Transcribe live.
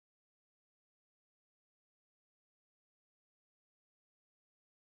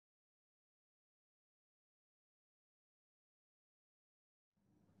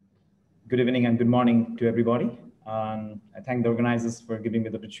Good evening and good morning to everybody. I thank the organizers for giving me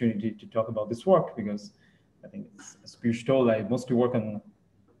the opportunity to talk about this work because I think, as Piyush told, I mostly work on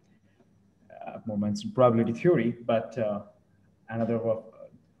moments in probability theory, but another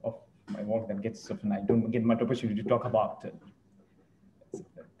of my work that gets often I don't get much opportunity to talk about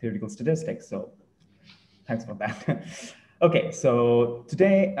theoretical statistics. So thanks for that. Okay, so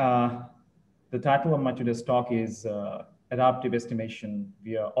today the title of my today's talk is Adaptive Estimation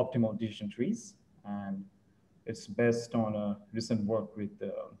via Optimal Decision Trees, and it's based on a recent work with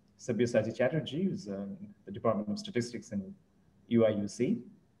Sabyasachi Chatterjee, who's the Department of Statistics in UIUC.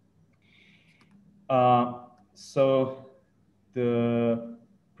 So the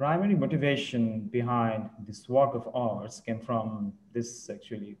primary motivation behind this work of ours came from this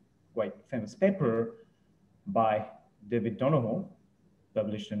actually quite famous paper by David Donohoe,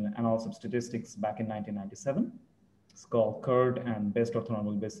 published in Annals of Statistics back in 1997. It's called Curved and Best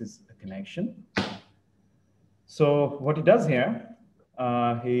Orthonormal Basis Connection. So what he does here,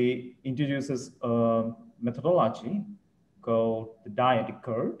 he introduces a methodology called the dyadic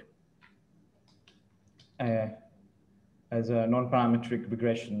curve as a non-parametric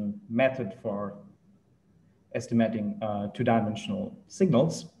regression method for estimating two-dimensional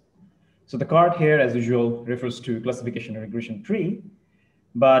signals. So the card here, as usual, refers to classification and regression tree.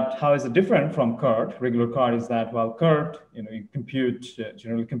 But how is it different from curved? Regular card is that while curved, you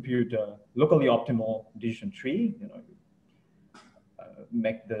generally compute a locally optimal decision tree.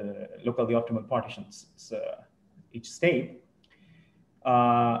 Make the locally optimal partitions each state.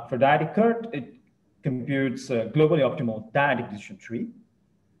 For dyadic curve, it computes a globally optimal dyadic decision tree,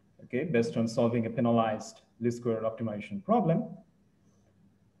 okay, based on solving a penalized least square optimization problem.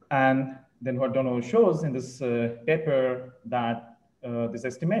 And then what Donohoe shows in this paper that this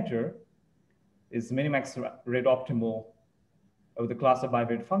estimator is minimax rate optimal of the class of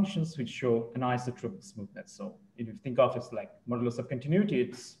bivariate functions which show anisotropic smoothness. So if you think of it like modulus of continuity,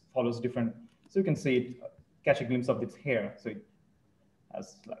 it follows different. So you can see it, catch a glimpse of its here. So it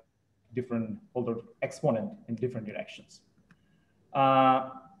has like different polar exponent in different directions.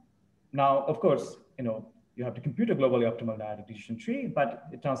 Now, of course, you have to compute a globally optimal dyadic decision tree, but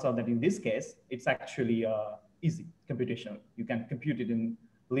it turns out that in this case, it's actually easy computational. You can compute it in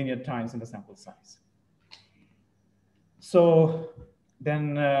linear times in the sample size. So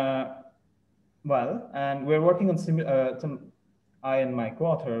then, and we're working on I and my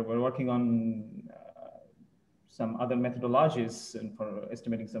co-author, we're working on some other methodologies and for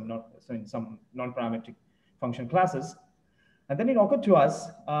estimating some non-parametric function classes. And then it occurred to us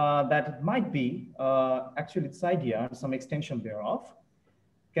that it might be actually this idea, some extension thereof,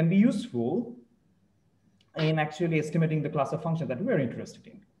 can be useful in actually estimating the class of functions that we're interested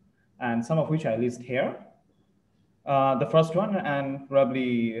in, and some of which I list here. The first one, and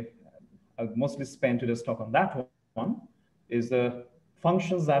probably I'll mostly spend today's talk on that one, is the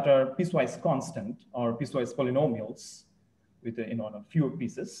functions that are piecewise constant or piecewise polynomials with fewer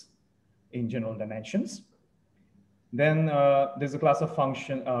pieces in general dimensions. Then there's a class of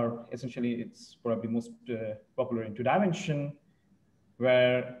function, or essentially it's probably most popular in two-dimension,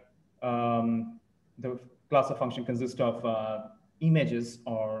 where the class of function consists of images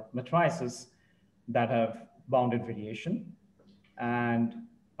or matrices that have bounded variation. And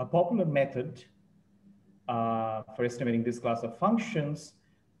a popular method for estimating this class of functions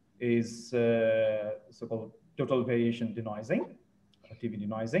is so-called total variation denoising, or TV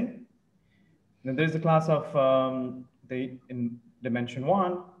denoising. Then there's a class of in dimension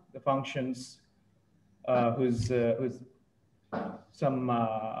one, the functions whose some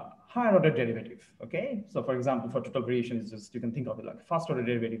higher order derivative. Okay, so for example, for total variation is just, you can think of it like first order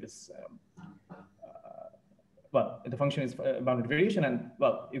derivative is the function is bounded variation, and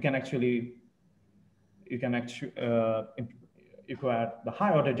you can actually require the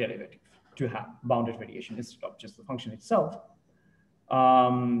higher order derivative to have bounded variation instead of just the function itself,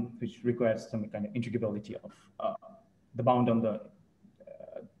 which requires some kind of integrability of the bound on the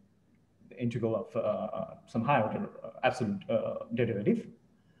integral of some higher order absolute derivative.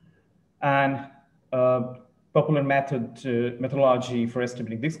 And popular methodology for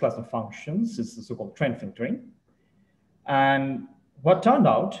estimating this class of functions is the so-called trend filtering. And what turned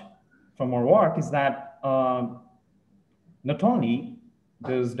out from our work is that not only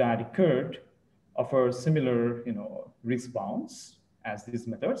does dyadic curve offer similar risk bounds as these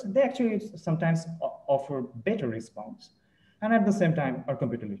methods, they actually sometimes offer better risk bounds, and at the same time are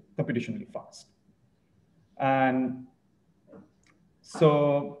computationally fast. And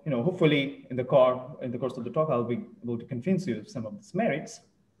so, hopefully in the course of the talk, I'll be able to convince you of some of these merits.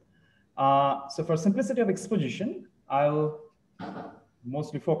 So for simplicity of exposition, I'll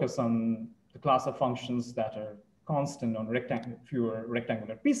mostly focus on the class of functions that are constant on fewer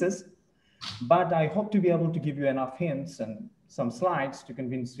rectangular pieces. But I hope to be able to give you enough hints and some slides to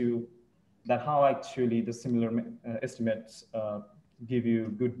convince you that how actually the similar estimates give you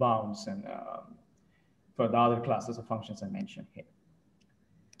good bounds and for the other classes of functions I mentioned here.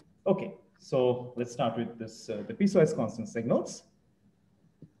 Okay, so let's start with this, the piecewise constant signals.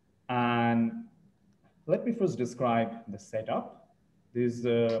 And let me first describe the setup. This is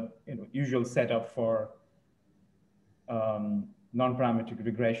the usual setup for non-parametric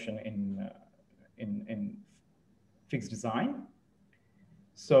regression in fixed design.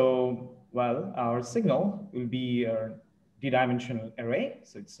 So, well, our signal will be a d-dimensional array.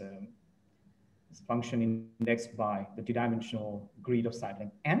 So it's a function indexed by the d-dimensional grid of side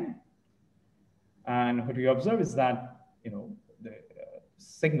length n. And what we observe is that the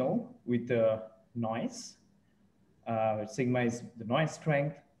signal with the noise, sigma is the noise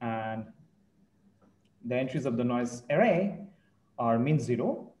strength, and the entries of the noise array are mean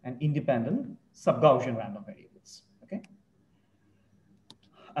zero and independent sub-Gaussian random variables. Okay.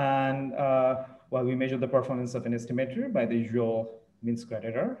 And well, we measure the performance of an estimator by the usual mean squared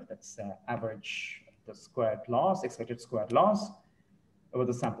error. That's average the squared loss, expected squared loss over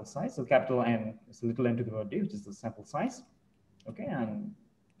the sample size. So capital N is little n to the power d, which is the sample size. Okay, and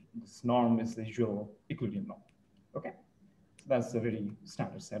this norm is the usual Euclidean norm. Okay, so that's a very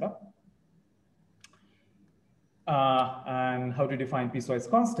standard setup. And how to define piecewise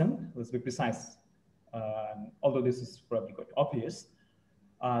constant? Let's be precise. Although this is probably quite obvious.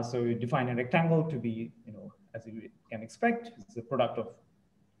 So we define a rectangle to be, as you can expect, it's a product of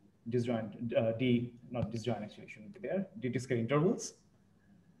disjoint not disjoint actually shouldn't be there, d-discrete intervals.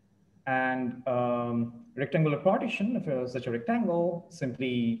 And rectangular partition of such a rectangle,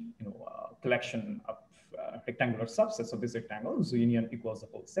 simply collection of rectangular subsets of this rectangle whose union equals the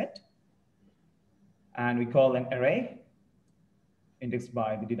whole set. And we call an array indexed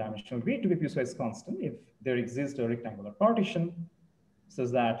by the d-dimensional grid to be piecewise constant if there exists a rectangular partition such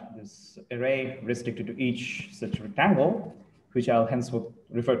that this array restricted to each such rectangle, which I'll henceforth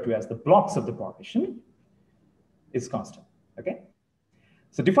refer to as the blocks of the partition, is constant. Okay.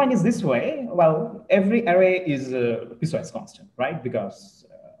 So defined is this way. Well, every array is a piecewise constant, right? Because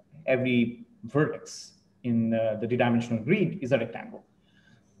every vertex in the d-dimensional grid is a rectangle.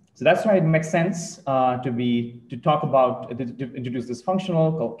 So that's why it makes sense to introduce this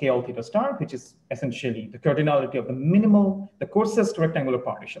functional called KL theta star, which is essentially the cardinality of the coarsest rectangular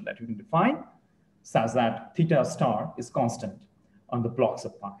partition that you can define, such that theta star is constant on the blocks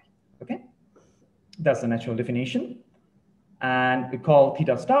of pi. Okay, that's the natural definition. And we call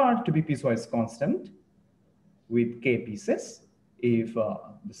theta star to be piecewise constant with k pieces if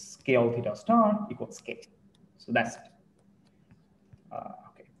the scale theta star equals k. So that's it.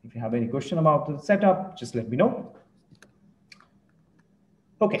 Okay, if you have any question about the setup, just let me know.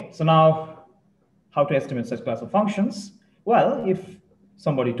 Okay, so now how to estimate such class of functions? Well, if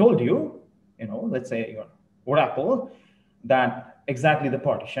somebody told you, let's say your oracle, that exactly the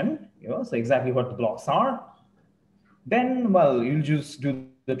partition, so exactly what the blocks are, then, well, you'll just do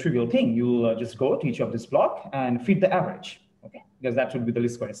the trivial thing. You'll just go to each of this block and feed the average, okay? Because that would be the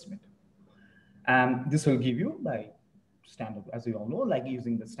least square estimate. And this will give you, like standard, as you all know, like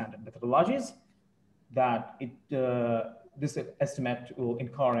using the standard methodologies, that this estimate will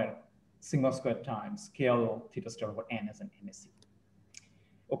incur sigma squared times KL theta star over n as an MSE.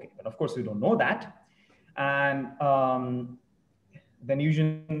 Okay, but of course we don't know that. And then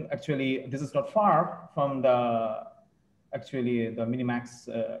usually, actually, this is not far from the minimax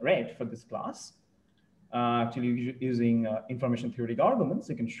rate for this class. Actually, using information theoretic arguments,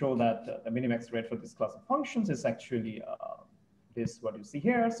 you can show that the minimax rate for this class of functions is actually this, what you see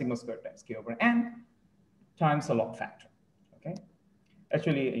here, sigma squared times k over n times a log factor. Okay.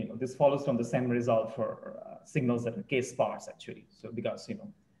 Actually, this follows from the same result for signals that are k-sparse, actually. So because,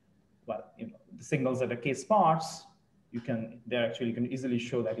 the signals that are k-sparse, you can easily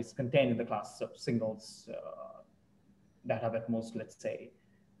show that it's contained in the class of signals that have at most, let's say,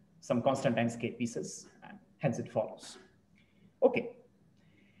 some constant times k pieces, and hence it follows. Okay.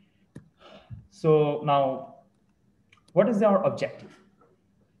 So now, what is our objective?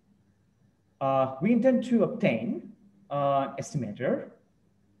 We intend to obtain an estimator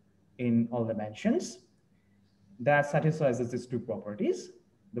in all dimensions that satisfies these two properties.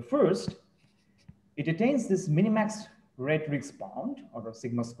 The first, it attains this minimax rate Riggs bound, or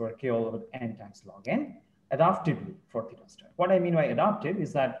sigma square k all over n times log n, adaptively for theta star. What I mean by adaptive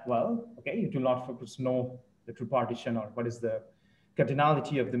is that, well, okay, you do not focus know the true partition or what is the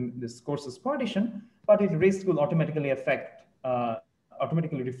cardinality of this course's partition, but its risk will automatically affect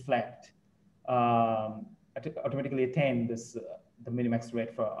automatically reflect, automatically attain this the minimax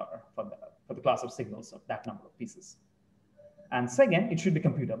rate for the class of signals of that number of pieces. And second, it should be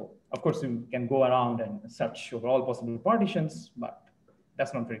computable. Of course, you can go around and search over all possible partitions, but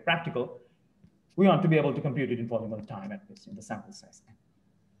that's not very practical. We want to be able to compute it in polynomial time, at least in the sample size.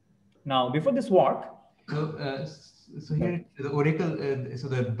 Now, before this work, so here the oracle, so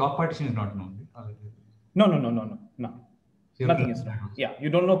the block partition is not known. No. So nothing is known. Yeah, you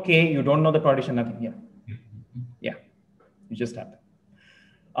don't know K, you don't know the partition, nothing. Yeah, you just have that.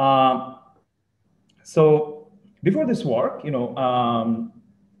 So before this work,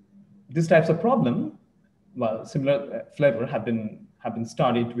 these types of problem, well, similar flavor have been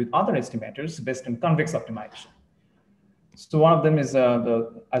studied with other estimators based on convex optimization. So one of them is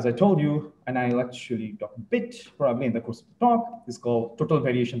as I told you, and I'll actually talk a bit probably in the course of the talk, is called total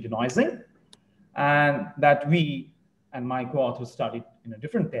variation denoising, and that we and my co-author studied in a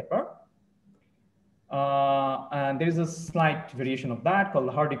different paper. And there is a slight variation of that called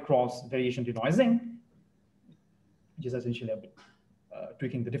the Hardy-Cross variation denoising, which is essentially a bit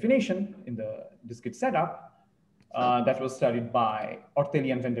tweaking the definition in the discrete setup. That was studied by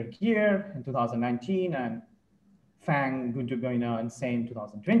Ortelian van der Kier in 2019 and Fang, Guntergoina, and Sein in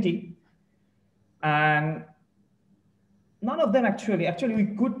 2020. And none of them actually we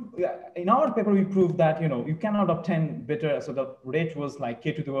could, in our paper, we proved that, you cannot obtain better. So the rate was like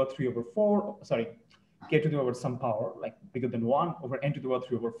K to the power 3 over 4, sorry, K to the power some power, like bigger than 1 over N to the power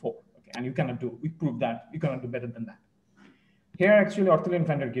 3 over 4. Okay, and we proved that you cannot do better than that. Here, actually, Ortelian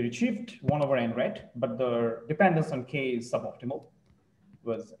van der Kier achieved 1 over N rate, but the dependence on K is suboptimal,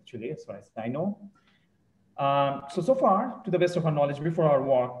 was actually, as far as I know. So far, to the best of our knowledge, before our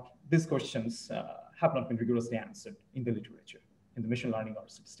work, these questions have not been rigorously answered in the literature, in the machine learning or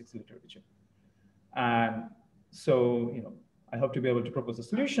statistics literature. And so, I hope to be able to propose a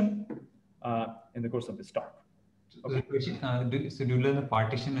solution in the course of this talk. Okay. So do you learn the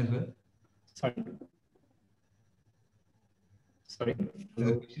partition as well? Sorry.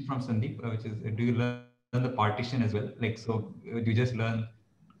 There's a question from Sandeep, which is, do you learn the partition as well? Like, so do you just learn?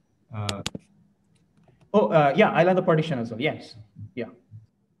 Yeah, I learned the partition as well. Yes. Yeah.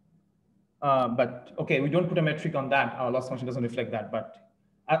 But okay, we don't put a metric on that. Our loss function doesn't reflect that, but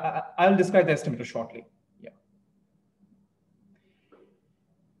I'll describe the estimator shortly. Yeah.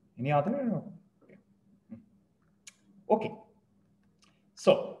 Any other? Okay.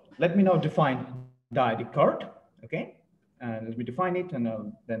 So let me now define dyadic curve. Okay. And let me define it and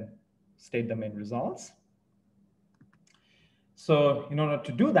I'll then state the main results. So in order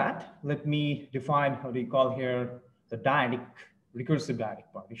to do that, let me define, how do you call here, the dyadic, recursive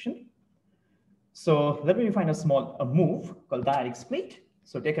dyadic partition. So let me define a move called dyadic split.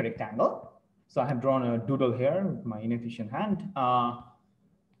 So take a rectangle. So I have drawn a doodle here with my inefficient hand.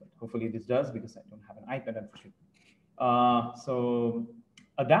 Hopefully this does, because I don't have an iPad, unfortunately. So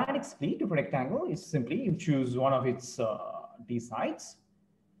a dyadic split of a rectangle is simply you choose one of its d sides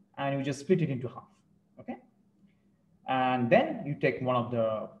and you just split it into half. Okay. And then you take one of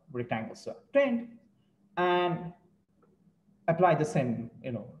the rectangles obtained and apply the same,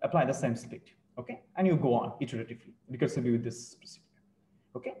 split. Okay. And you go on iteratively recursively with this procedure.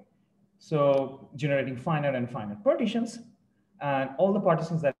 Okay. So generating finite and finite partitions, and all the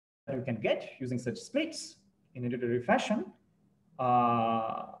partitions that you can get using such splits in an iterative fashion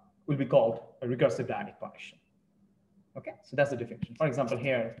will be called a recursive dyadic partition. Okay, so that's the definition. For example,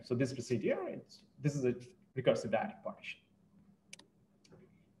 here, so this procedure, this is a recursive dyadic partition.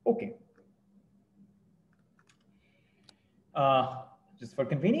 Okay. Just for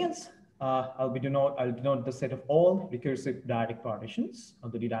convenience, I'll denote the set of all recursive dyadic partitions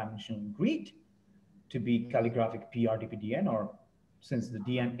of the d-dimensional grid to be calligraphic PRDPDN, or since the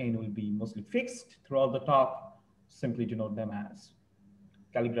D and N will be mostly fixed throughout the top, simply denote them as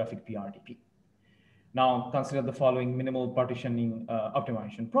calligraphic PRDP. Now consider the following minimal partitioning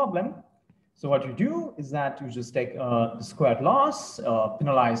optimization problem. So what you do is that you just take the squared loss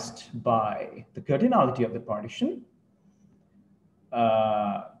penalized by the cardinality of the partition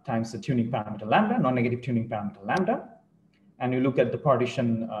times the tuning parameter lambda, non-negative tuning parameter lambda, and you look at the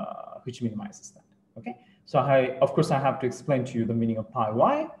partition which minimizes that. Okay, so of course I have to explain to you the meaning of pi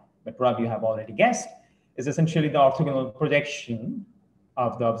y, but probably you have already guessed. Is essentially the orthogonal projection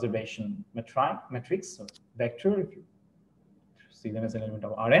of the observation matrix, so vector, if you see them as an element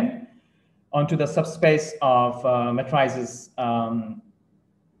of Rn, onto the subspace of matrices that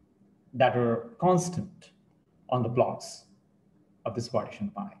are constant on the plots of this partition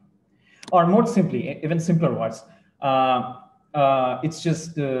pi. Or more simply, even simpler words, it's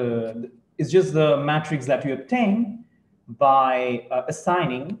just the matrix that you obtain by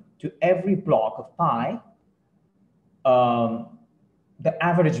assigning to every block of pi the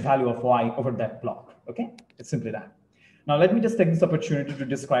average value of y over that block. Okay, it's simply that. Now let me just take this opportunity to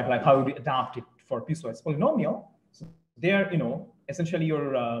describe like how we adapt it for piecewise polynomial. So there,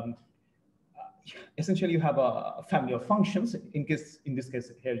 essentially you have a family of functions. In this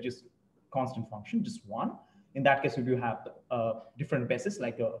case here, just constant function, just one. In that case, we do have different bases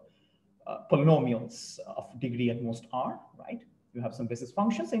like polynomials of degree at most r, right? You have some basis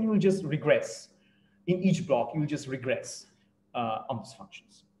functions, and you will just regress in each block. You will just regress on those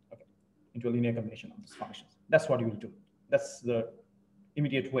functions, okay, into a linear combination of those functions. That's what you will do. That's the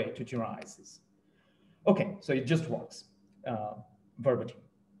immediate way to generalize this. Okay, so it just works verbatim.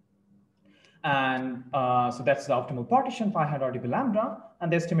 And so that's the optimal partition, pi hat RDP lambda,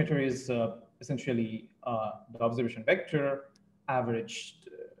 and the estimator is essentially the observation vector averaged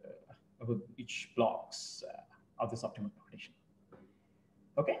over each blocks of this optimal partition.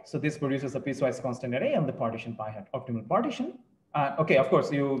 Okay, so this produces a piecewise constant array on the partition pi hat optimal partition. Okay, of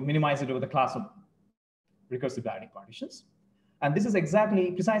course, you minimize it over the class of recursive dyadic partitions. And this is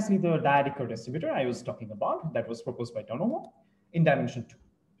precisely the dyadic Kurt estimator I was talking about that was proposed by Donovo in dimension 2.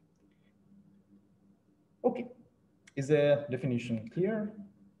 Okay, is the definition clear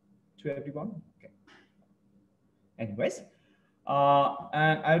to everyone? Okay. Anyways,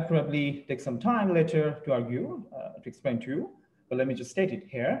 and I'll probably take some time later to argue, to explain to you, but let me just state it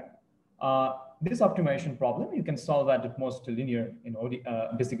here. This optimization problem, you can solve that at most linear,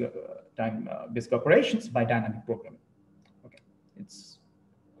 basic operations by dynamic programming. Okay, it's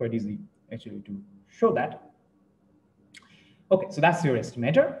quite easy actually to show that. Okay, so that's your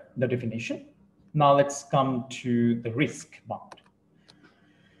estimator, the definition. Now let's come to the risk bound.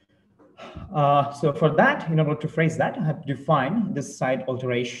 So for that, in order to phrase that, I have to define this side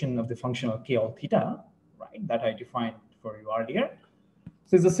alteration of the functional k all theta, right, that I defined for you earlier.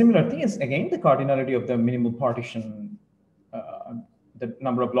 So it's a similar thing as, again, the cardinality of the minimal partition, the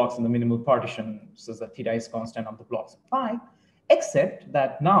number of blocks in the minimal partition, so that theta is constant on the blocks of pi, except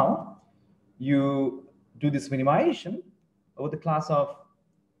that now you do this minimization over the class of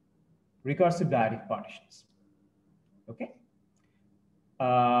recursive dyadic partitions. Okay.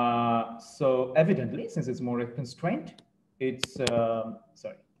 So evidently, since it's more a constraint, it's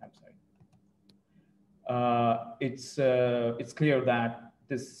it's clear that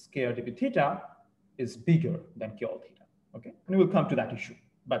this k RDP theta is bigger than k all theta. Okay, and we'll come to that issue,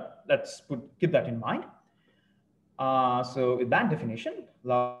 but let's keep that in mind. So with that definition,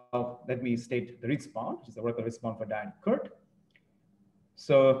 let me state the risk bound, which is the Borkar risk bound for dyadic Kurt.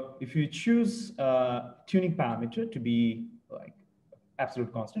 So if you choose tuning parameter to be like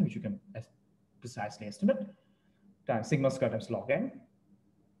absolute constant, which you can precisely estimate, times sigma square times log n,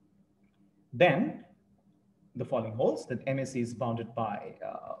 then the following holds that MSE is bounded by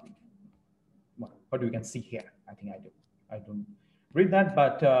what we can see here. I think I don't read that,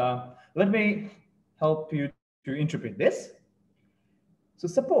 but let me help you to interpret this. So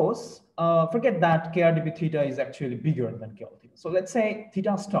suppose, forget that k RDP theta is actually bigger than k all theta. So let's say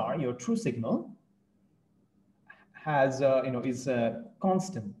theta star, your true signal, has is a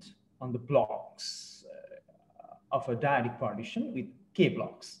constant on the blocks of a dyadic partition with k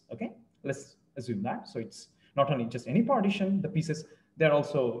blocks. Okay, let's assume that. So it's not only just any partition, the pieces they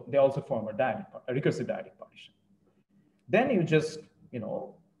also form a recursive dyadic partition. Then you just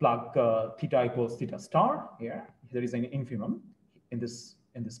plug theta equals theta star here. There is an infimum in this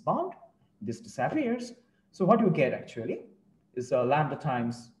bound. This disappears. So what you get actually is lambda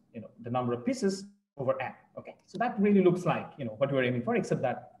times the number of pieces over n. Okay, so that really looks like what we're aiming for, except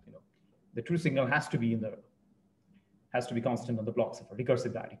that the true signal has to be constant on the blocks of a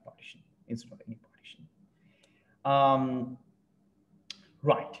recursive dyadic partition instead of any partition.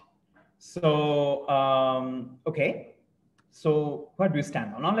 Right. So okay. So where do we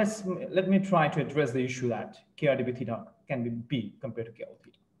stand now? Now let me try to address the issue that k RDP theta can be big compared to k all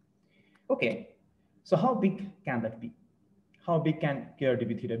theta. Okay. So how big can that be? How big can k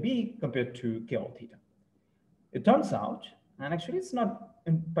RDP theta be compared to k all theta? It turns out, and actually it's not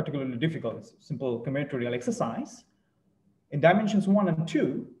particularly difficult, it's a simple combinatorial exercise. In dimensions 1 and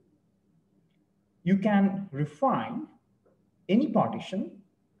 2, you can refine any partition,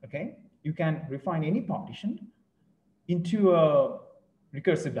 okay? You can refine any partition into a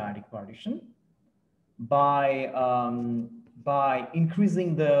recursive dyadic partition by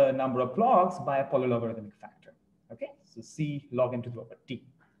increasing the number of blocks by a polylogarithmic factor, okay? So C log n to the power t.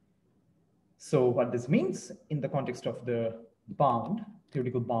 So what this means in the context of the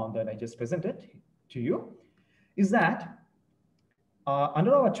theoretical bound that I just presented to you, is that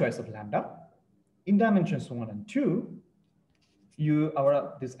under our choice of lambda, in dimensions 1 and 2,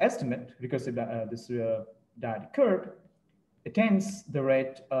 this estimate, recursive dyadic curve, attains the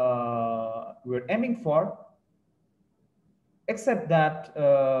rate we're aiming for, except that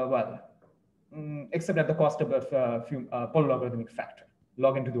except at the cost of a few polylogarithmic factor,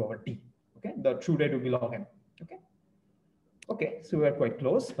 log n to the power d. Okay, the true rate will be log n. Okay. Okay, so we're quite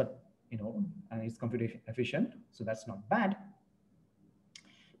close, but and it's computation efficient, so that's not bad.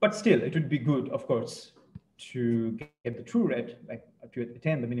 But still, it would be good, of course, to get the true rate, like to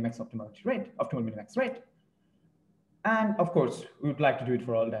attain the minimax optimality rate, optimal minimax rate. And of course, we would like to do it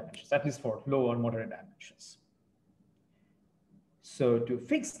for all dimensions, at least for low or moderate dimensions. So to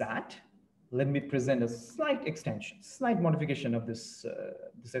fix that, let me present a slight extension, slight modification of this,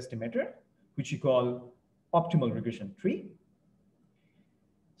 this estimator, which we call optimal regression tree.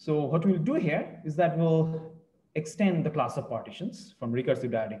 So what we'll do here is that we'll extend the class of partitions from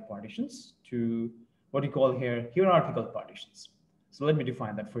recursive dyadic partitions to what we call here hierarchical partitions. So let me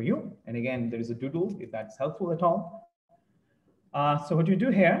define that for you. And again, there is a doodle if that's helpful at all. So what you do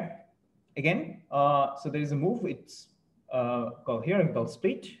here, again, so there is a move, it's called hierarchical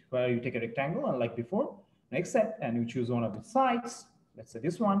split, where you take a rectangle, unlike before, except, and you choose one of its sides, let's say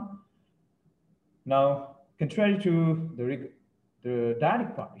this one. Now, contrary to the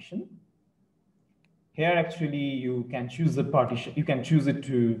dyadic partition, here actually you can choose the partition, you can choose it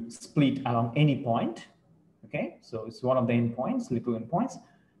to split along any point. Okay, so it's one of the endpoints, little endpoints,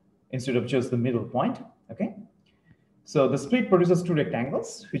 instead of just the middle point. Okay, so the split produces two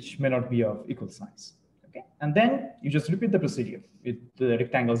rectangles, which may not be of equal size. Okay, and then you just repeat the procedure with the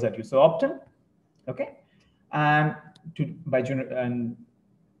rectangles that you so often. Okay, and keep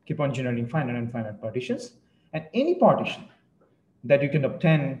on generating finite and finite partitions, and any partition that you can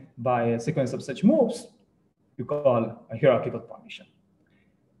obtain by a sequence of such moves, you call a hierarchical partition.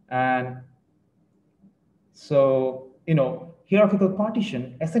 And so, hierarchical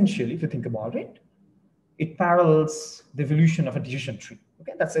partition, essentially, if you think about it, it parallels the evolution of a decision tree.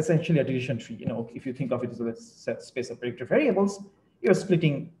 Okay, that's essentially a decision tree. If you think of it as a set space of predictor variables, you're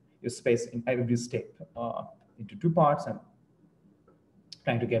splitting your space in every step into two parts and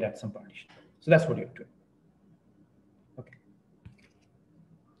trying to get at some partition. So that's what you're doing.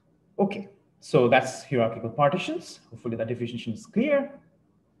 Okay, so that's hierarchical partitions. Hopefully that definition is clear.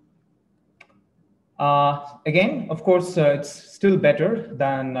 Again, of course, it's still better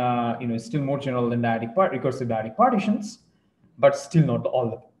than, it's still more general than recursive dyadic partitions, but still not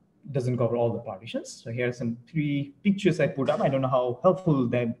doesn't cover all the partitions. So here are some three pictures I put up. I don't know how helpful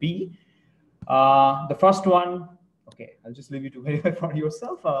they'd be. The first one, okay, I'll just leave you to verify for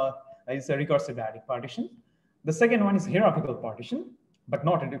yourself. It's a recursive dyadic partition. The second one is hierarchical partition, but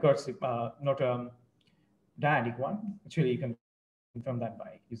not a recursive, not a dyadic one. Actually, you can confirm that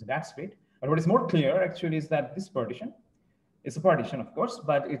by using that split. But what is more clear actually is that this partition is a partition, of course,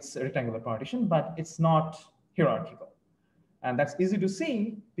 but it's a rectangular partition, but it's not hierarchical. And that's easy to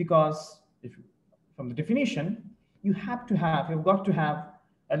see because from the definition, you've got to have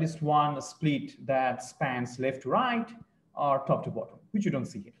at least one split that spans left to right or top to bottom, which you don't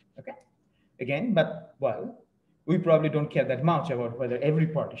see here. Okay. Again, but well, we probably don't care that much about whether every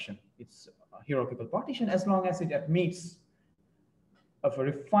partition is a hierarchical partition, as long as it admits of a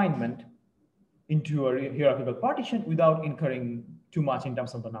refinement into a hierarchical partition without incurring too much in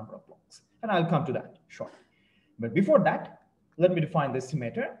terms of the number of blocks. And I'll come to that shortly. But before that, let me define the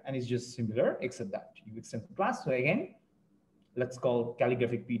estimator, and it's just similar, except that you extend the class. So again, let's call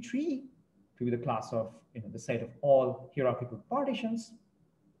calligraphic P3 to be the class of the set of all hierarchical partitions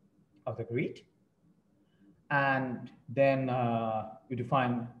of the grid. And then we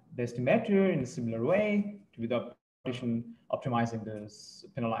define the estimator in a similar way to be the partition optimizing this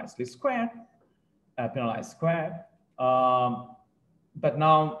penalized least square, penalized square. But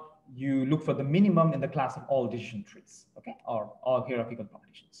now you look for the minimum in the class of all decision trees, okay, or all hierarchical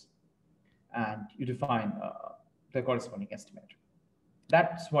partitions. And you define the corresponding estimator.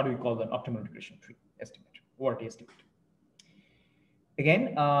 That's what we call the optimal regression tree estimator, ORT estimator.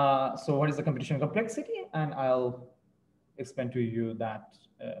 Again, so what is the computational complexity? And I'll explain to you that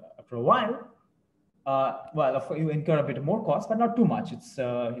after a while. Well, of course, you incur a bit more cost, but not too much. It's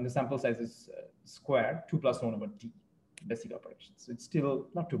in the sample size is square 2 plus 1 over t basic operations. So it's still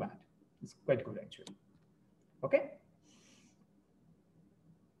not too bad. It's quite good actually. Okay.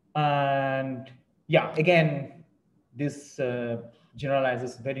 And yeah, again, this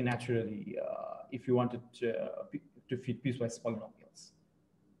generalizes very naturally if you wanted to fit piecewise polynomials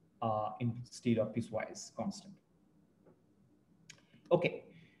instead of piecewise constant. Okay.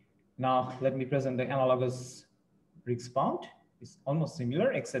 Now, let me present the analogous Briggs bound. It's almost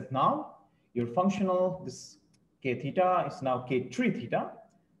similar, except now your functional, this K theta is now K3 theta,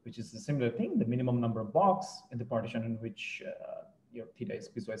 which is a similar thing, the minimum number of blocks in the partition in which your theta is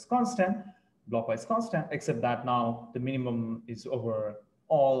piecewise constant, blockwise constant, except that now the minimum is over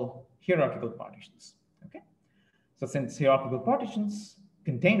all hierarchical partitions. Okay, so since hierarchical partitions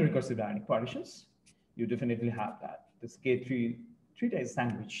contain recursive diagonal partitions, you definitely have that. This K3 theta is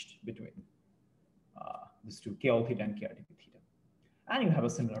sandwiched between these two, K all theta and KRDP theta. And you have a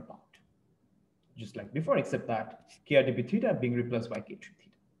similar bound, just like before, except that KRDP theta being replaced by K3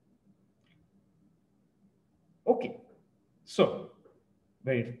 theta. Okay, so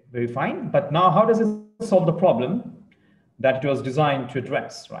very fine. But now how does it solve the problem that it was designed to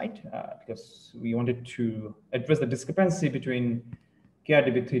address, right? Because we wanted to address the discrepancy between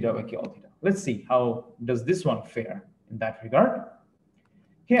KRDP theta by K all theta. Let's see how does this one fare in that regard.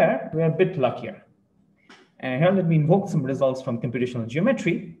 Here we are a bit luckier. And here let me invoke some results from computational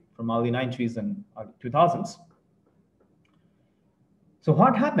geometry from early 90s and early 2000s. So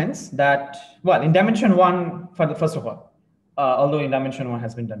what happens that, well, in dimension one, first of all, although in dimension one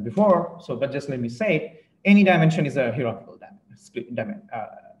has been done before, so but just let me say it, any dimension is a hierarchical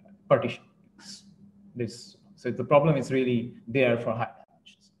partition. So the problem is really there for high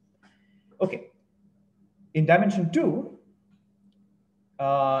dimensions. Okay, in dimension two,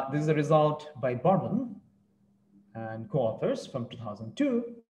 this is a result by Barman and co-authors from 2002,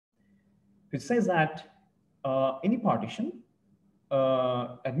 which says that any partition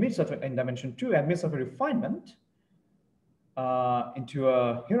admits of in dimension two admits of a refinement into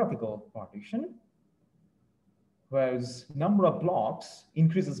a hierarchical partition, whereas number of blocks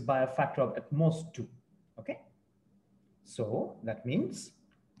increases by a factor of at most 2. Okay, so that means,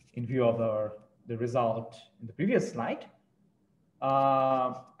 in view of the result in the previous slide,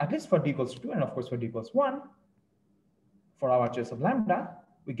 at least for d equals 2 and of course for d equals 1, for our choice of lambda,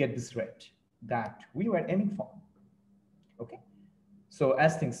 we get this rate that we were aiming for. Okay, so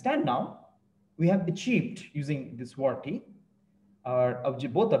as things stand now, we have achieved using this WRT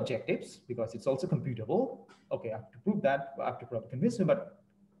both objectives, because it's also computable. Okay, I have to prove that, I have to probably convince you, but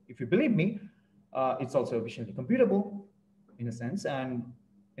if you believe me, it's also efficiently computable in a sense, and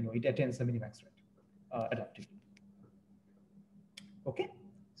it attains the minimax rate adaptively. Okay,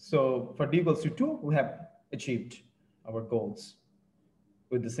 so for d equals to 2, we have achieved our goals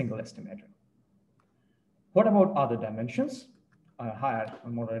with the single estimator. What about other dimensions, higher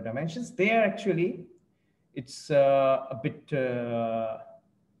or moderate dimensions? They are actually, it's a bit,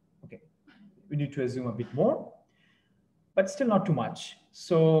 okay, we need to assume a bit more, but still not too much.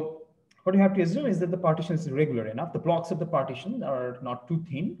 So what you have to assume is that the partition is regular enough. The blocks of the partition are not too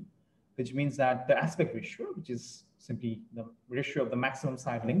thin, which means that the aspect ratio, which is simply the ratio of the maximum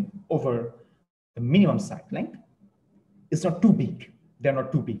side length over the minimum side length, is not too big. They're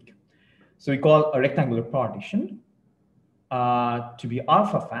not too big. So we call a rectangular partition to be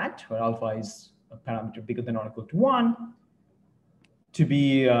alpha fat, where alpha is a parameter bigger than or equal to 1, to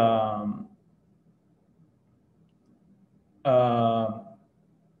be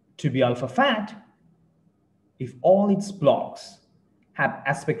alpha fat if all its blocks have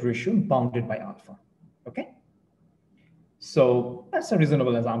aspect ratio bounded by alpha. Okay, so that's a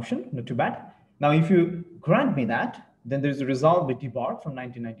reasonable assumption, not too bad. Now, if you grant me that, then there's a result by Borkar from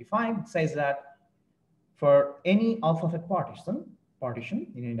 1995. It says that for any alpha fat partition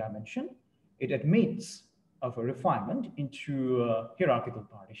in any dimension, it admits of a refinement into a hierarchical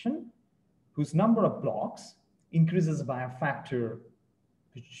partition whose number of blocks increases by a factor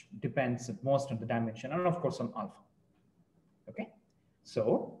which depends at most on the dimension and of course on alpha. Okay,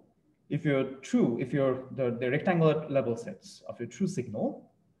 so if the rectangular level sets of your true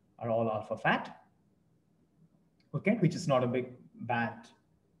signal are all alpha fat, okay, which is not a bad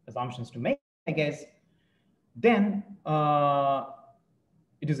assumptions to make, I guess, then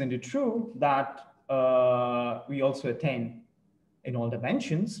it is indeed true that we also attain in all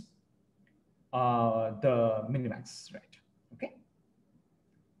dimensions the minimax rate. Okay,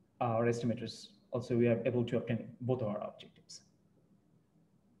 our estimators also, we are able to obtain both of our objectives.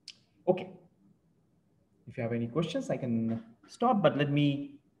 Okay, if you have any questions, I can stop, but let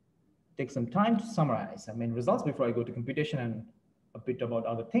me take some time to summarize our main results before I go to computation and a bit about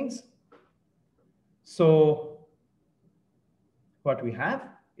other things. So what we have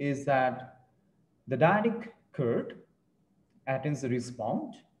is that the dyadic curve attains the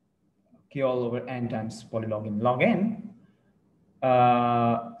response k all over n times polylog in log n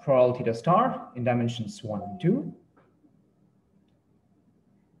for all theta star in dimensions 1 and 2.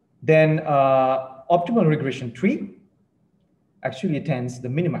 Then optimal regression tree actually attains the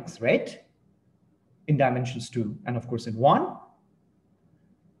minimax rate in dimensions 2 and of course in 1.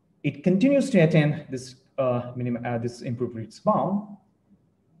 It continues to attain this this improved Ritz bound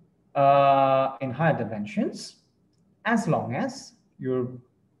in higher dimensions, as long as your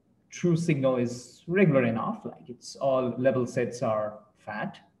true signal is regular enough, like it's all level sets are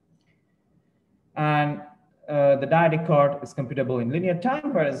fat, and the dyadic chord is computable in linear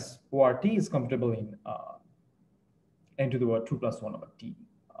time, whereas ORT is computable in n to the power 2 plus 1 over t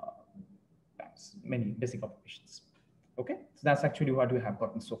times many basic operations. Okay, so that's actually what we have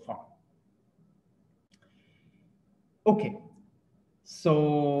gotten so far. Okay,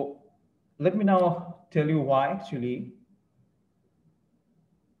 so let me now tell you why actually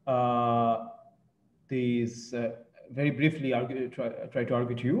these very briefly try to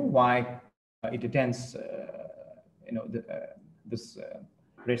argue to you why it attends this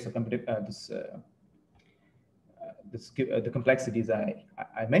rates of the complexities I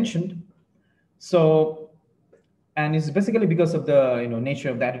mentioned. So, and it's basically because of the nature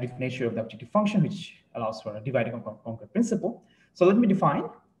of the additive nature of the objective function, which allows for a divide and conquer principle. So let me define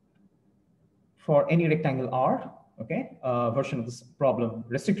for any rectangle R, okay, a version of this problem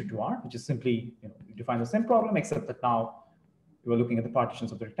restricted to R, which is simply you define the same problem, except that now you are looking at the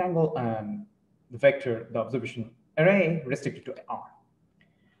partitions of the rectangle and the vector, the observation array restricted to R.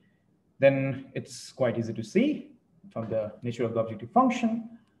 Then it's quite easy to see from the nature of the objective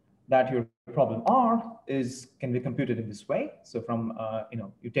function that your problem R can be computed in this way. So from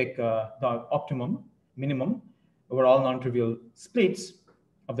you take the optimum, minimum over all non-trivial splits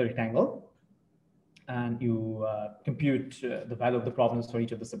of the rectangle, and you compute the value of the problems for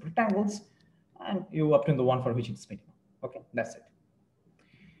each of the separate rectangles, and you obtain the one for which it's minimum. Okay, that's it.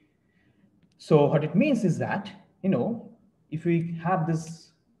 So what it means is that if we have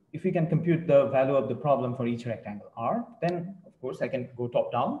this, if we can compute the value of the problem for each rectangle R, then of course I can go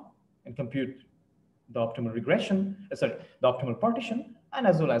top down and compute the optimal regression, the optimal partition, and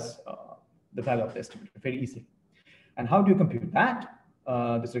as well as the value of the estimator very easily. And how do you compute that?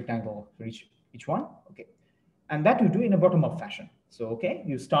 This rectangle for each one, okay? And that you do in a bottom-up fashion. So, okay,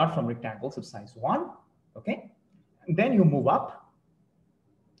 you start from rectangles of size 1, okay? And then you move up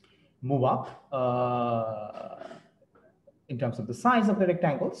in terms of the size of the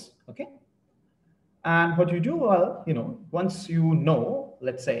rectangles, okay? And what you do, well, once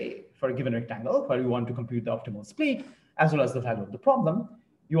let's say for a given rectangle where you want to compute the optimal split as well as the value of the problem,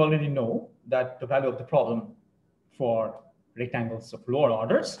 you already know that the value of the problem for rectangles of lower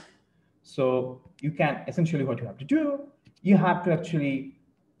orders. So you can essentially what you have to do, you have to actually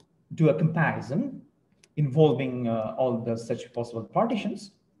do a comparison involving all the such possible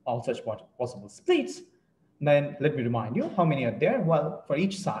partitions, all such possible splits. Then let me remind you how many are there. Well, for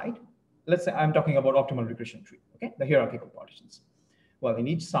each side, let's say I'm talking about optimal regression tree, okay, the hierarchical partitions. Well, in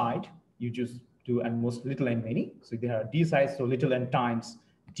each side, you just do at most little n many. So there are d sides, so little n times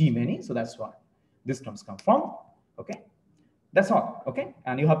d many. So that's why these terms come from, okay? That's all, okay?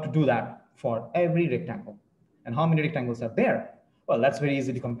 And you have to do that for every rectangle. And how many rectangles are there? Well, that's very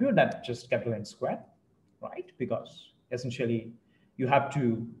easy to compute, that just capital N squared, right? Because essentially you have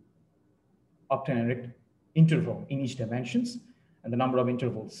to obtain an interval in each dimensions, and the number of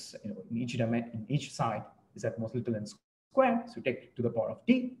intervals in each side is at most little n squared. So you take to the power of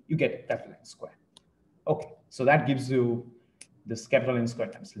d, you get capital N squared. Okay, so that gives you this capital N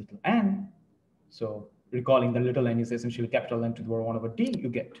squared times little n. So recalling the little n is essentially capital N to the power 1 over d, you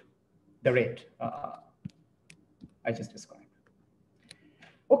get the rate I just described.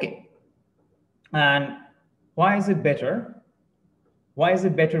 Okay, and why is it better? Why is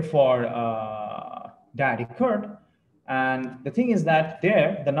it better for dyadic curve? And the thing is that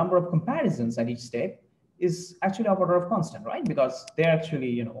there, the number of comparisons at each step is actually of order of constant, right? Because they're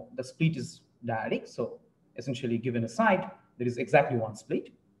actually, the split is dyadic. So essentially given a side, there is exactly one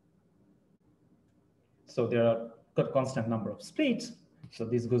split. So there are a constant number of splits. So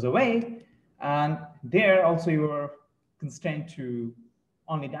this goes away. And there also you're constrained to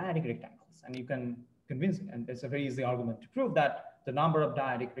only dyadic rectangles. And you can convince, and it's a very easy argument to prove that the number of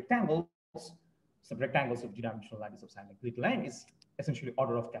dyadic rectangles, some rectangles of d-dimensional lattice of sign like little n, is essentially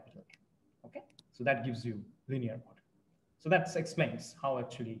order of capital N. Okay, so that gives you linear order. So that explains how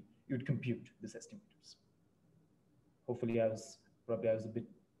actually you'd compute these estimators. Hopefully I was a bit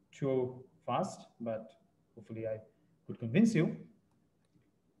too fast, but hopefully I could convince you.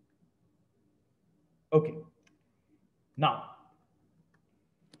 Okay, now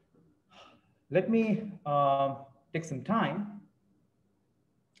let me take some time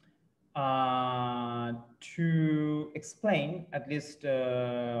to explain at least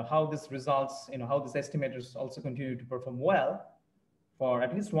how this results, how these estimators also continue to perform well for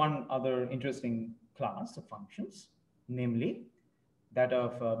at least one other interesting class of functions, namely that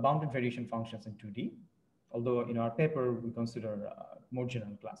of bounded variation functions in 2D. Although in our paper, we consider more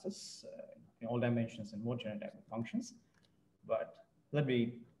general classes in all dimensions and more general type of functions. But let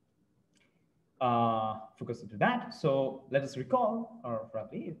me focus into that. So let us recall, or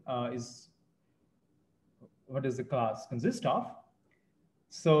probably, what does the class consist of?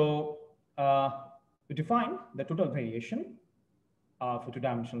 So we define the total variation for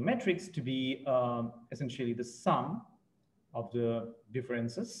two-dimensional metrics to be essentially the sum of the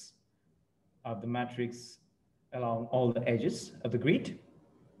differences of the matrix along all the edges of the grid,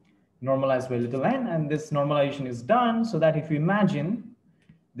 normalized by little n. And this normalization is done so that if you imagine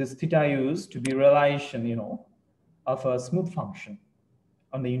this theta u's to be relation, of a smooth function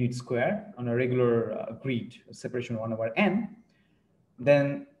on the unit square on a regular grid separation 1/n,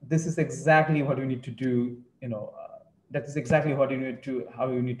 then this is exactly what we need to do. That is exactly what you need to, how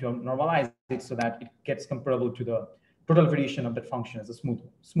you need to normalize it so that it gets comparable to the total variation of that function as a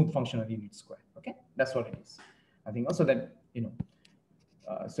smooth function on the unit square. Okay, that's what it is. I think also that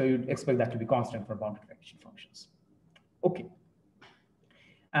so you'd expect that to be constant for bounded variation functions. Okay.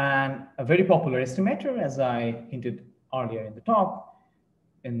 And a very popular estimator, as I hinted earlier in the talk,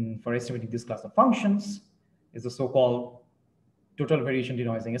 for estimating this class of functions, is the so-called total variation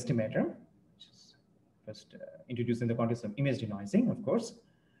denoising estimator, which is first introduced in the context of image denoising, of course.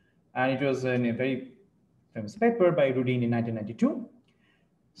 And it was in a very famous paper by Rhode in 1992.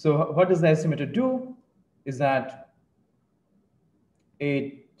 So what does the estimator do? Is that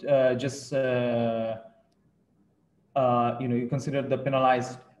it you consider the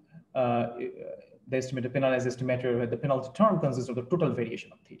penalized, the estimator penalized estimator where the penalty term consists of the total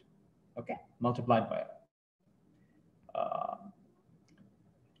variation of theta, okay, multiplied by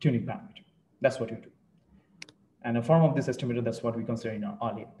tuning parameter. That's what you do. And a form of this estimator, that's what we consider in our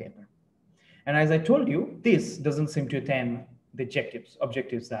earlier paper. And as I told you, this doesn't seem to attain the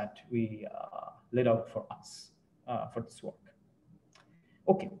objectives that we laid out for us for this work.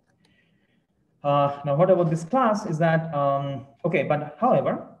 Okay. Now, what about this class is that, okay, but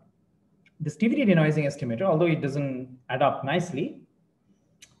however, this TVD denoising estimator, although it doesn't add up nicely,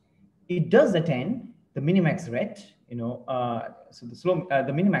 it does attain the minimax rate, so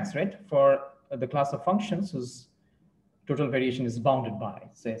the minimax rate for the class of functions whose total variation is bounded by,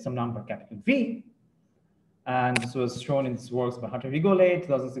 say, some number capital V. And this was shown in these works by Hunter Rigole,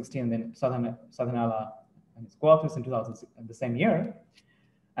 2016, and then Sadhanala and his co-authors in the same year.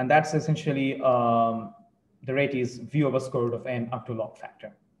 And that's essentially the rate is V over square root of n up to log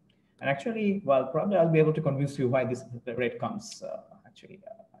factor. And actually, well, probably I'll be able to convince you why the rate comes I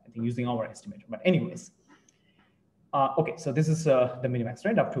think using our estimator. But anyways, okay, so this is the minimax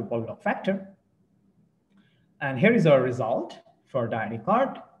rate up to poly log factor. And here is our result for diagonal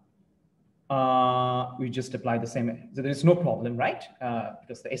card. We just apply the same, so there is no problem, right?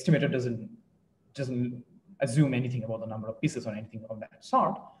 Because the estimator doesn't assume anything about the number of pieces or anything of that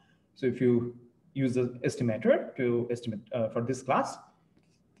sort. So if you use the estimator to estimate for this class,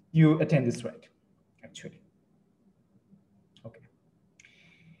 you attain this rate, actually. Okay.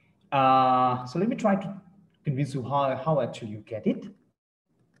 So let me try to convince you how actually you get it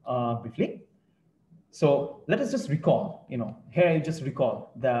briefly. So let us just recall, here I just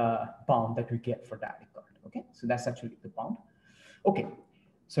recall the bound that we get for diagonal card. Okay, so that's actually the bound. Okay,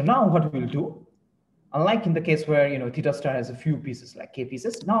 so now what we'll do, unlike in the case where theta star has a few pieces like k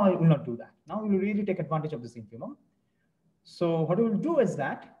pieces, now I will not do that. Now we will really take advantage of this infimum. So what we will do is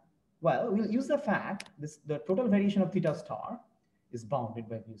that, well, we'll use the fact the total variation of theta star is bounded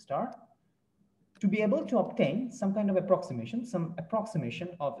by v star to be able to obtain some kind of approximation,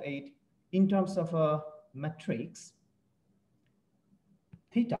 of it in terms of a matrix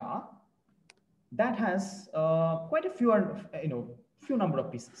theta that has quite a few number of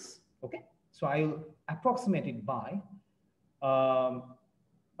pieces. Okay, so I'll approximate it by a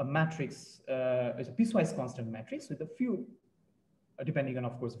matrix, it's a piecewise constant matrix with a few, depending on,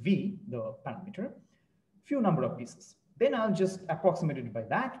 of course, v, the parameter, few number of pieces. Then I'll just approximate it by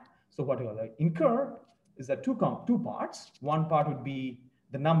that. So what I'll incur is that two parts. One part would be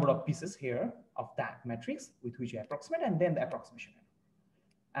the number of pieces here of that matrix with which I approximate, and then the approximation.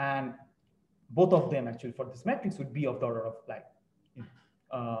 And both of them actually for this matrix would be of the order of like,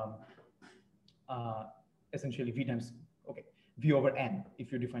 essentially v times, okay, v over n,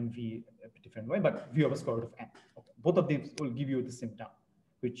 if you define v a different way, but v over square root of n. Okay. Both of these will give you the same term,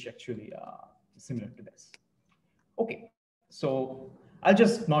 which actually is similar to this. Okay, so I'll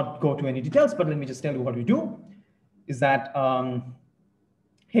just not go to any details, but let me just tell you what we do is that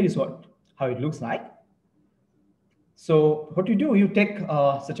here is how it looks like. So what you do, you take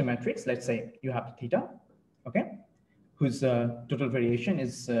such a matrix, let's say you have theta, okay, whose total variation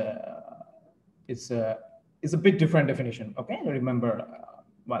is is a bit different definition. Okay, remember,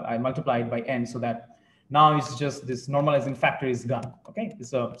 well, I multiplied by n so that now it's just this normalizing factor is gone. Okay,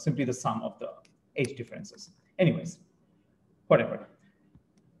 it's simply the sum of the h differences. Anyways, whatever.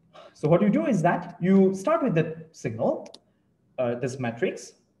 So what you do is that you start with the signal, this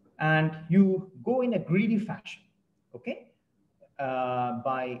matrix, and you go in a greedy fashion, okay,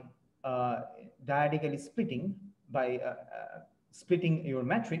 by diagonally splitting, by splitting your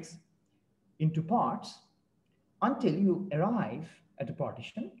matrix into parts until you arrive at a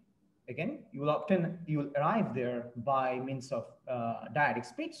partition. Again, you will arrive there by means of dyadic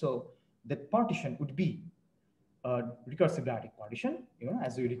split. So that partition would be a recursive dyadic partition,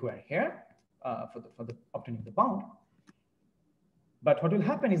 as you require here for the obtaining the bound. But what will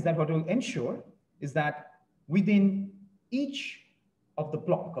happen is that what will ensure is that within each of the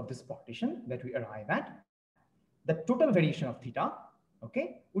block of this partition that we arrive at, the total variation of theta,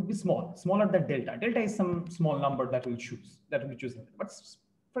 okay, would be smaller than delta. Delta is some small number that we'll choose, but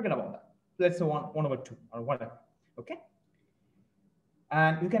forget about that. Let's say 1/2 or whatever, okay?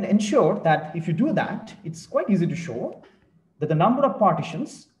 And you can ensure that if you do that, it's quite easy to show that the number of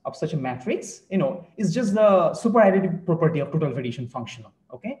partitions of such a matrix, is just the superadditive property of total variation functional,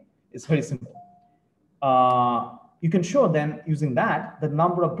 okay? It's very simple. You can show then using that, the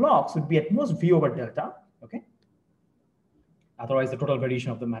number of blocks would be at most V over delta, okay? Otherwise, the total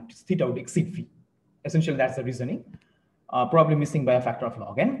variation of the matrix theta would exceed phi. Essentially, that's the reasoning, probably missing by a factor of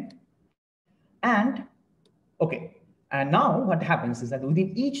log n. And, okay, and now what happens is that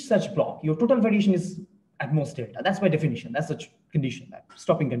within each such block, your total variation is at most delta. That's by definition. That's such condition, that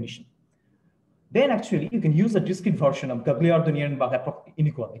stopping condition. Then actually, you can use a discrete version of Gagliardo-Nierenbach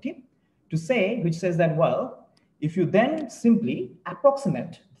inequality to say, which says that, well, if you then simply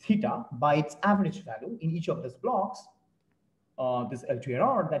approximate theta by its average value in each of those blocks, this L2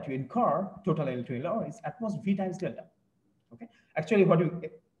 error that you incur, total L2 error, is at most V times delta. Okay. Actually, what you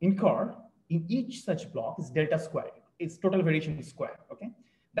incur in each such block is delta squared. Its total variation is squared. Okay.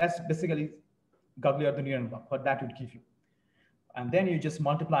 That's basically Gagliardo-Nierenbach, what that would give you. And then you just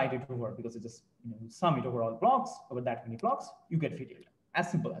multiply it over, because it just sum it over all blocks, over that many blocks, you get phi delta. As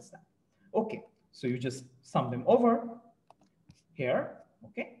simple as that. Okay. So you just sum them over here.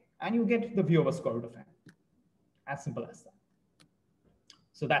 Okay. And you get the V over square root of n. As simple as that.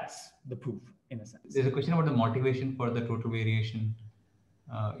 So that's the proof in a sense. There's a question about the motivation for the total variation.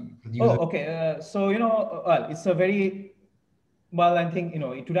 Okay. So, well, it's a very, well, I think, in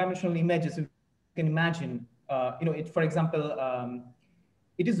two-dimensional images, you can imagine, for example,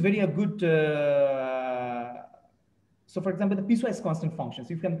 it is very a good, so for example, the piecewise constant functions,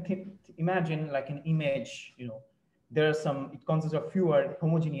 you can imagine like an image, there are it consists of fewer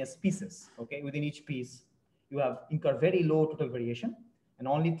homogeneous pieces, okay? Within each piece, you incur very low total variation, and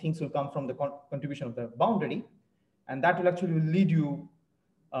only things will come from the contribution of the boundary, and that will actually lead you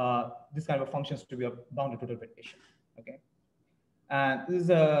this kind of functions to be a bounded total variation. Okay, and this is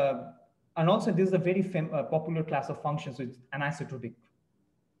this is a very popular class of functions with anisotropic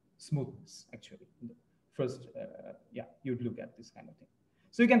smoothness. Actually, first, you'd look at this kind of thing.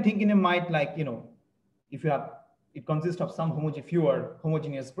 So you can think in a mind like if it consists of some fewer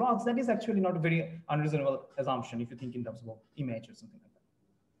homogeneous blocks, that is actually not a very unreasonable assumption if you think in terms of image or something like that.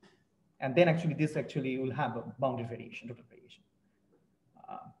 And then actually this actually will have a bounded variation, total variation.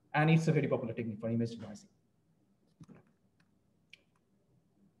 And it's a very popular technique for image denoising.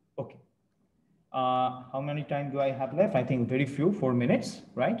 Okay. How many time do I have left? I think very few, 4 minutes,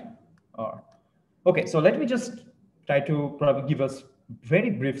 right? Okay, so let me just try to probably give us very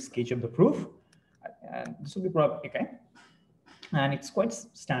brief sketch of the proof. And this will be probably, okay. And it's quite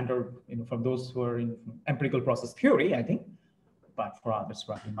standard, for those who are in empirical process theory, I think. But for others,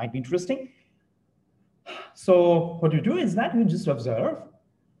 probably might be interesting. So what you do is that you just observe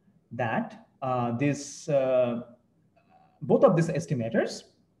that both of these estimators,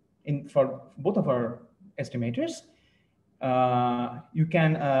 for both of our estimators, you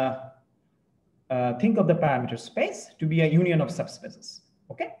can think of the parameter space to be a union of subspaces.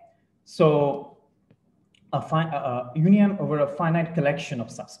 Okay, so a union over a finite collection of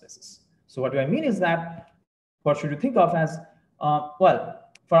subspaces. So what do I mean is that what should you think of as well,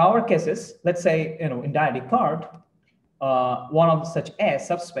 for our cases, let's say, in dyadic card, one of such a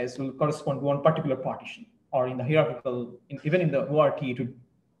subspace will correspond to one particular partition, or in the hierarchical, even in the ORT, it would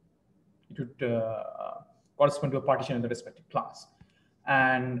correspond to a partition in the respective class.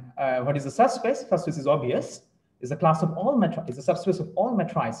 And what is the subspace? Subspace is obvious. Is a class of all is a subspace of all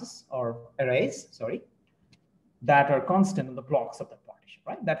matrices or arrays, sorry, that are constant in the blocks of that partition,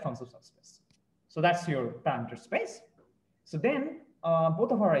 right? That forms a subspace. So that's your parameter space. So then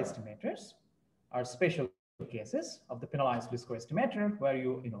both of our estimators are spatial cases of the penalized least square estimator, where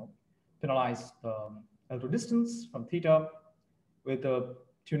you penalize the L2 distance from theta with a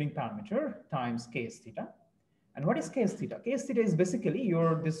tuning parameter times ks theta. And what is ks theta? Ks theta is basically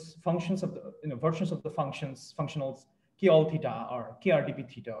your this functions of the versions of the functionals k all theta or krdp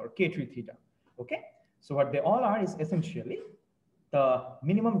theta or k3 theta. Okay, so what they all are is essentially the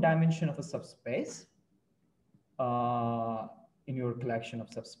minimum dimension of a subspace in your collection of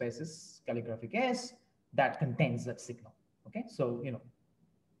subspaces calligraphic S that contains that signal. Okay, so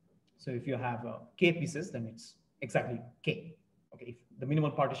so if you have k pieces, then it's exactly k. Okay, if the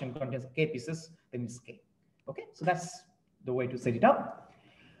minimal partition contains k pieces, then it's k. Okay, so that's the way to set it up.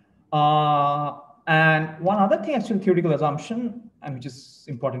 And one other thing, actually theoretical assumption, and which is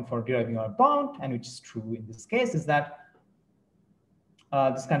important for deriving our bound, and which is true in this case, is that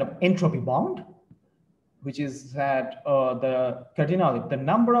this kind of entropy bound, which is that the cardinality, the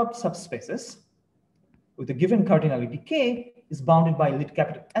number of subspaces with a given cardinality k is bounded by lit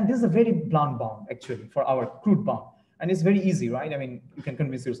capital. And this is a very blunt bound, actually, for our crude bound. And it's very easy, right? I mean, you can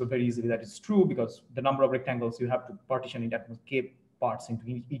convince yourself very easily that it's true, because the number of rectangles you have to partition it at k parts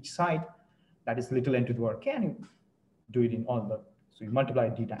into each side, that is little n to the power k, and you do it in all the, so you multiply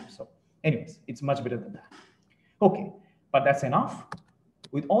it d times. So anyways, it's much better than that. Okay, but that's enough.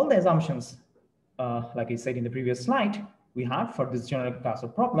 With all the assumptions, like I said in the previous slide, we have for this general class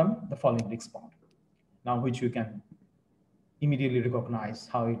of problem the following Higgs bound. Now, which you can immediately recognize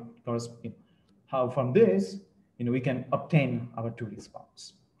how it corresponds, how from this, we can obtain our two Higgs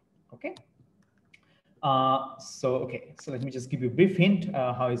bounds. Okay. So let me just give you a brief hint.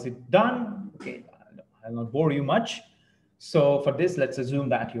 How is it done? Okay, I'll not bore you much. So for this, let's assume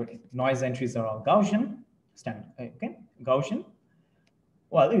that your noise entries are all Gaussian, standard. Okay, Gaussian.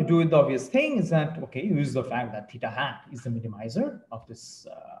 Well, you do the obvious thing is that you use the fact that theta hat is the minimizer of this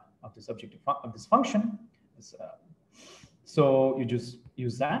objective of this function. So you just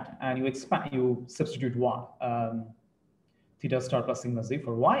use that and you expand. You substitute y, theta star plus sigma z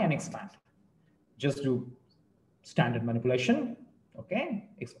for y, and expand. Just do standard manipulation. Okay,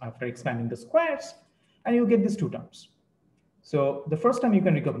 after expanding the squares, and you get these two terms. So the first time you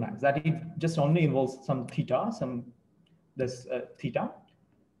can recognize that it just only involves some theta, this theta.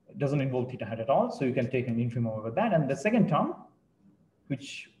 It doesn't involve theta hat at all, so you can take an infimum over that. And the second term,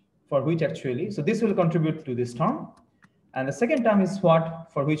 for which actually, so this will contribute to this term, and the second term is for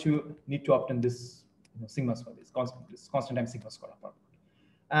which you need to obtain this sigma square, this constant time sigma square apart.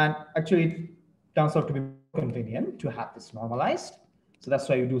 And actually, it turns out to be convenient to have this normalized. So that's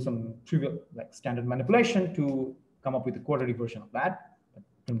why you do some trivial, like standard manipulation to come up with a quadratic version of that. But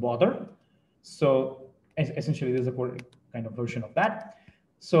don't bother. So essentially, there's a quadratic kind of version of that.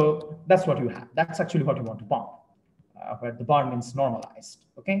 So that's what you have. That's actually what you want to bound, where the bound means normalized.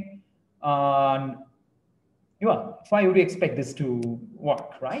 Okay. Well, why would you expect this to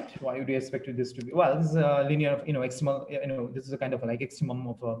work, right? Why would you expect this to be? Well, this is a linear, extremum. This is a kind of like extremum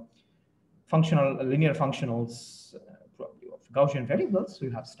of a linear functionals, probably of Gaussian variables. So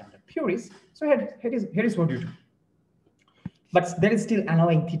you have standard puris. So here is what you do. But there is still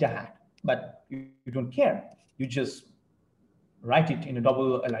allowing theta hat, but you don't care. You just write it in a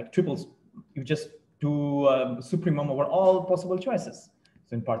double, like triples. You just do supremum over all possible choices.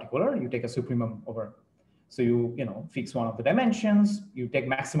 So in particular, you take a supremum over. So you fix one of the dimensions. You take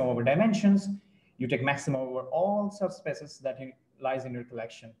maximum over dimensions. You take maximum over all subspaces that lies in your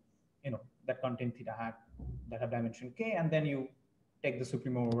collection. That contain theta hat that have dimension k, and then you take the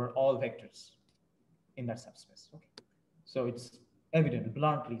supremum over all vectors in that subspace. Okay, so it's evident,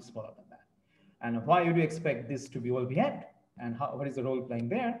 bluntly smaller than that. And why would you expect this to be well behaved? And what is the role playing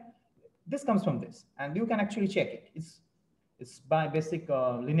there? This comes from this, and you can actually check it. It's by basic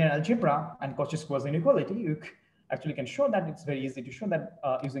linear algebra and Cauchy-Squarce inequality. You actually can show that. It's very easy to show that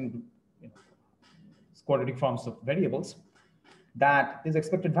using quadratic forms of variables, that this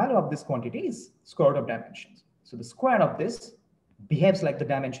expected value of this quantity is square root of dimensions. So the square of this behaves like the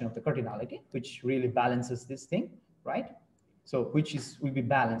dimension of the cardinality, which really balances this thing, right? So which will be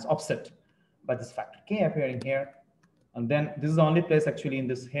balanced, offset by this factor k appearing here. And then this is the only place actually in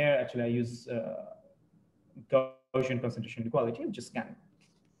this here, actually I use Gaussian concentration inequality. You just can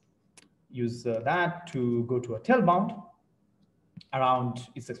use that to go to a tail bound around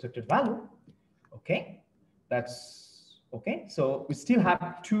its expected value. Okay, that's okay. So we still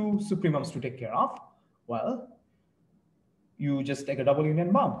have two supremums to take care of. Well, you just take a double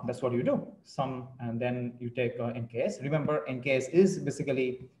union bound. That's what you do. Sum, and then you take NKS. Remember, NKS is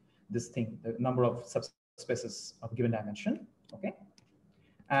basically this thing, the number of subspaces of a given dimension. Okay,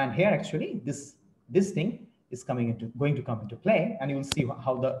 and here actually this thing is going to come into play, and you will see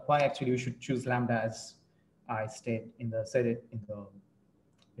why actually you should choose lambda as I said it in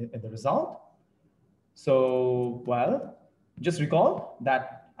the result. So, well, just recall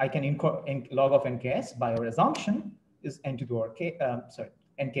that I can log of nks by our assumption is n to the power k,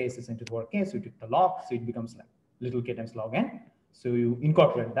 nks is n to the power k, so you took the log, so it becomes like little k times log n. So you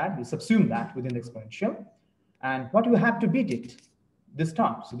incorporate that, you subsume that within the exponential. And what you have to beat it, this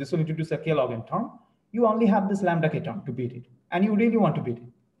term. So this will introduce a k log n term. You only have this lambda k term to beat it. And you really want to beat it.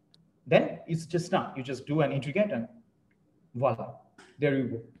 Then it's just done. You just do an integrate and voila, there you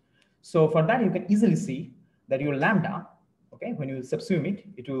go. So for that, you can easily see that your lambda, okay, when you subsume it,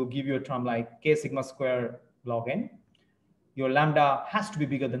 it will give you a term like k sigma square log n. Your lambda has to be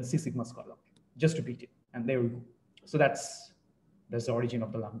bigger than c sigma square log n, just to beat it. And there we go. So that's the origin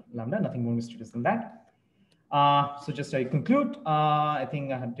of the lambda, nothing more mysterious than that. So just I conclude, I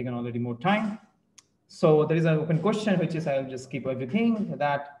think I have taken already more time. So there is an open question, which is I'll just keep everything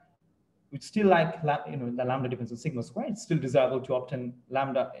that it's still like, the lambda depends on sigma square. It's still desirable to obtain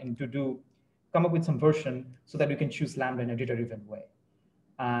lambda and to come up with some version so that we can choose lambda in a data-driven way.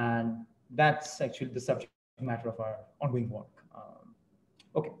 And that's actually the subject matter of our ongoing work.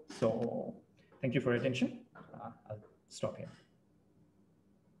 Okay, so thank you for your attention. I'll stop here.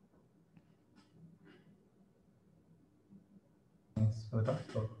 Thanks for that.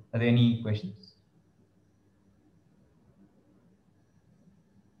 So, are there any questions?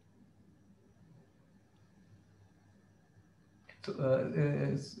 So,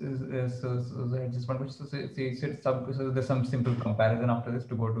 so just one question. So you said so there's some simple comparison after this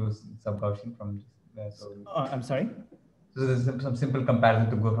to go to sub-Gaussian from. I'm sorry. So there's some simple comparison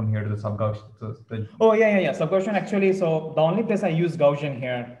to go from here to the sub-Gaussian. So oh yeah. Sub-Gaussian actually. So the only place I use Gaussian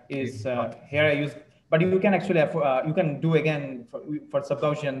here is here I use, but you can actually have, you can do again for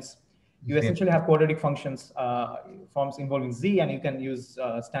sub-Gaussians. You essentially have quadratic functions forms involving z, and you can use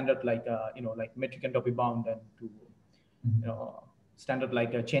standard like like metric entropy bound and to standard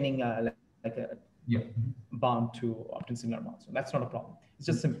like a chaining like a bound to obtain similar bounds. So that's not a problem. It's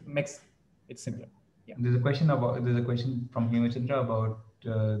just makes it simpler. Yeah. There's a question from Hemachandra about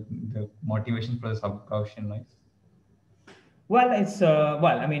the motivation for the sub-Gaussian noise. Well, it's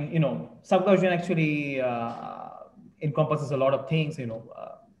I mean, sub-Gaussian actually encompasses a lot of things.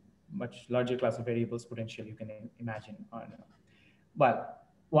 Much larger class of variables potential you can imagine. Well,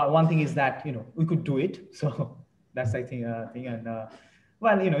 one thing is that we could do it. So that's I think thing. And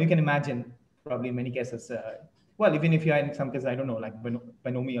well, you can imagine probably in many cases. Well, even if you are in some cases, I don't know, like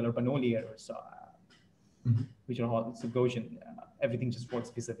binomial or binolinear or so. Which are all Gaussian, everything just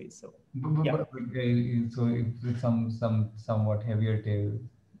works vis-a-vis. So yeah. So if with some somewhat heavier tail,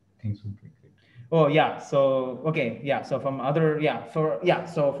 things would be great. Oh yeah. So okay. Yeah. So from other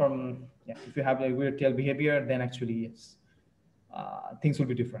So from if you have a weird tail behavior, then actually yes, things will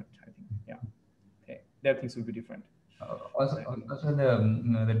be different. I think. Yeah. Okay. There things will be different. Also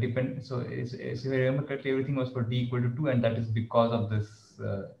the depend. So if I remember correctly, everything was for d equal to 2, and that is because of this.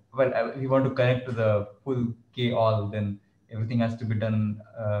 Well, if you want to connect to the full k all, then everything has to be done.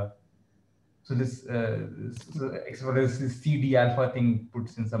 So this CD alpha thing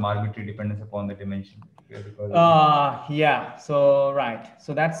puts in some arbitrary dependence upon the dimension. Yeah. So right.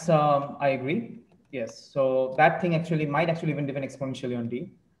 So that's I agree. Yes. So that thing might even depend exponentially on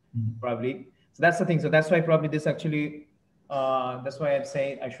d, probably. So that's the thing. So that's why probably this actually. That's why I'd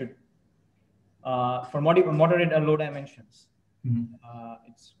say I should for moderate low dimensions.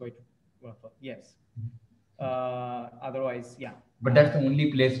 It's quite well. Yes. Otherwise, yeah. But that's the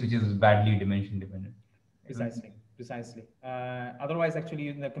only place which is badly dimension dependent. Precisely. Otherwise, actually,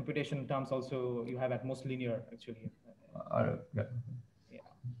 in the computation terms, also you have at most linear actually.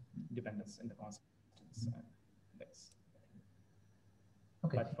 Dependence in the constants. That's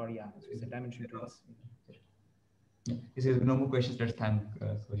okay. But for it's a dimension to us. If there's no more questions, let's thank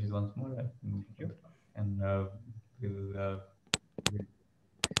Subhajit once more. Thank you.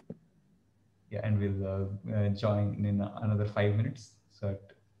 And we'll join in another 5 minutes. So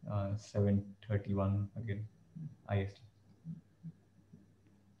at 7:31 again, IST.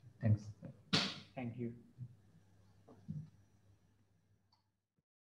 Thanks. Thank you.